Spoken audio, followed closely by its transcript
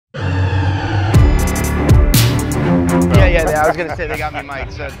Not yet. I was gonna say they got me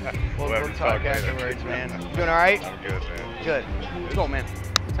mic'd, so we'll talk afterwards, man. You doing all right? I'm good, man. Good. Let's go, man.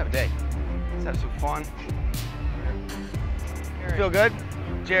 Let's have a day. Let's have some fun. Feel good?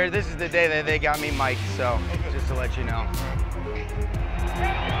 Jared, this is the day that they got me mic'd, so just to let you know.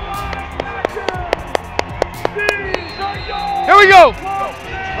 Here we go!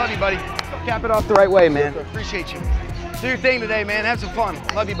 Love you, buddy. Cap it off the right way, man. Appreciate you. Do your thing today, man. Have some fun.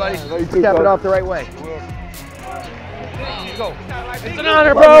 Love you, buddy. Cap it off the right way. Go. It's an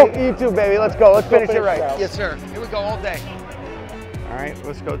honor, bro. You too, baby. Let's go. Let's finish it right. Yes, sir. Here we go all day. All right,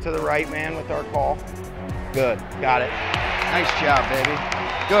 let's go to the right, man, with our call. Good. Got it. Nice job, baby.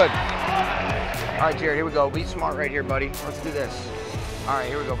 Good. All right, Jared, here we go. Be smart right here, buddy. Let's do this. All right,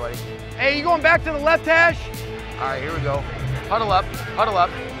 here we go, buddy. Hey, you going back to the left hash? All right, here we go. Huddle up, huddle up,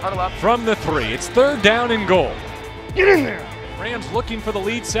 huddle up. From the 3, it's 3rd down and goal. Get in there. Rams looking for the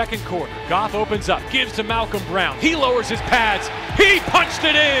lead second quarter. Goff opens up, gives to Malcolm Brown. He lowers his pads. He punched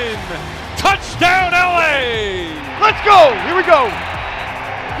it in. Touchdown, LA. Let's go. Here we go.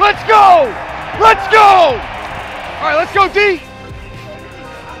 Let's go. Let's go. All right, let's go, D.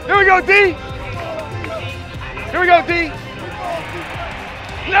 Here we go, D. Here we go, D.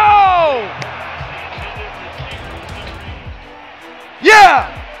 No.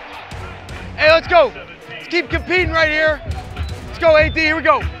 Yeah. Hey, let's go. Let's keep competing right here. Let's go, AD. Here we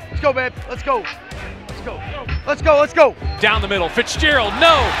go. Let's go, babe. Let's go. Let's go. Let's go. Let's go. Down the middle. Fitzgerald,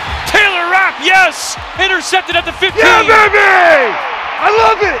 no. Taylor Rapp, yes. Intercepted at the 15. Yeah, baby. I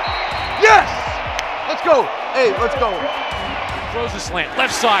love it. Yes. Let's go. Hey, let's go. Throws the slant.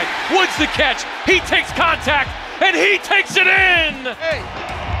 Left side. Woods the catch. He takes contact, and he takes it in. Hey.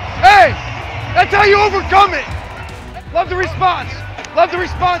 Hey. That's how you overcome it. Love the response. Love the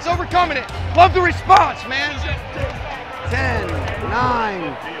response, overcoming it. Love the response, man. 10,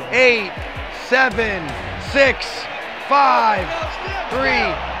 9, 8, 7, 6, 5, 3. All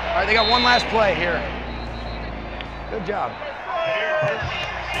right, they got one last play here. Good job.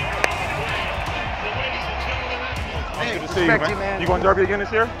 Hey, Good to see you, man. You going Derby again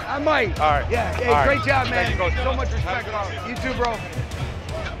this year? I might. All right. Yeah. Hey, All right. great job, man. Thank you, Coach. So much respect. You too, bro.